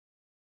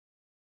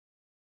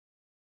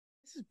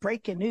This is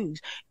breaking news.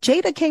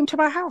 Jada came to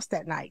my house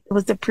that night. It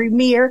was the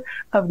premiere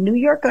of New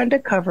York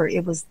Undercover.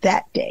 It was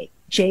that day.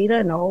 Jada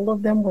and all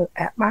of them were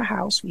at my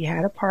house. We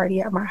had a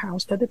party at my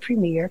house for the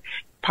premiere.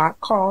 Pac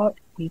called.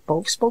 We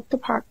both spoke to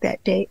Pac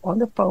that day on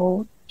the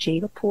phone.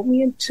 Jada pulled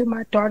me into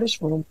my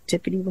daughter's room.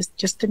 Tiffany was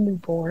just a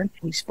newborn.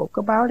 We spoke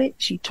about it.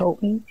 She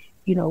told me,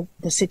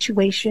 the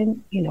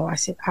situation. I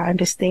said, I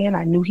understand.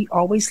 I knew he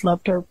always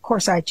loved her. Of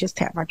course, I just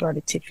had my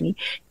daughter, Tiffany.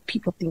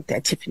 People think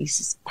that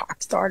Tiffany's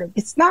Pac's daughter.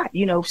 It's not,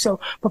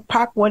 but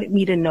Pac wanted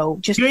me to know.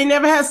 You ain't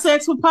never had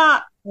sex with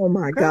Pac? Oh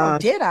my Girl,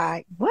 God. did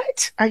I?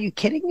 What? Are you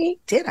kidding me?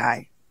 Did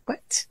I?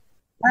 What?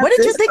 What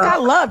did you think I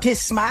loved?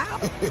 His smile?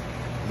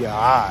 Yeah,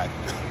 all right.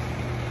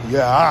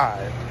 Yeah, all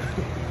right.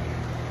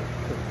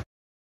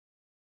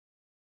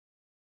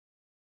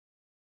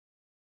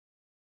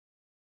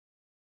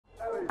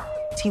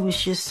 He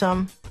was just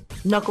some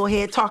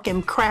knucklehead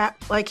talking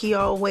crap like he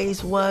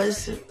always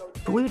was.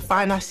 But we would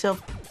find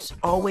ourselves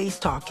always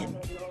talking.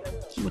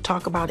 He would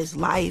talk about his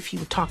life. He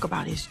would talk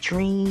about his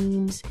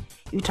dreams.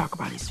 He would talk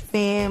about his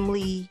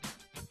family.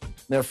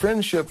 Their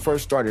friendship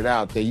first started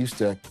out, they used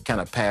to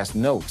kind of pass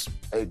notes.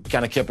 They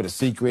kind of kept it a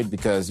secret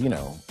because,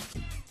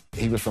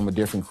 he was from a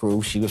different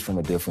crew, she was from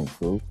a different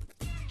crew.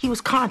 He was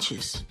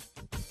conscious.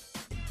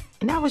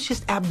 And that was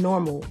just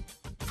abnormal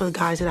for the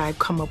guys that I'd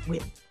come up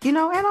with, and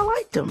I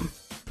liked him.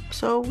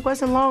 So it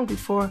wasn't long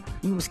before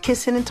we was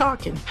kissing and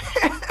talking.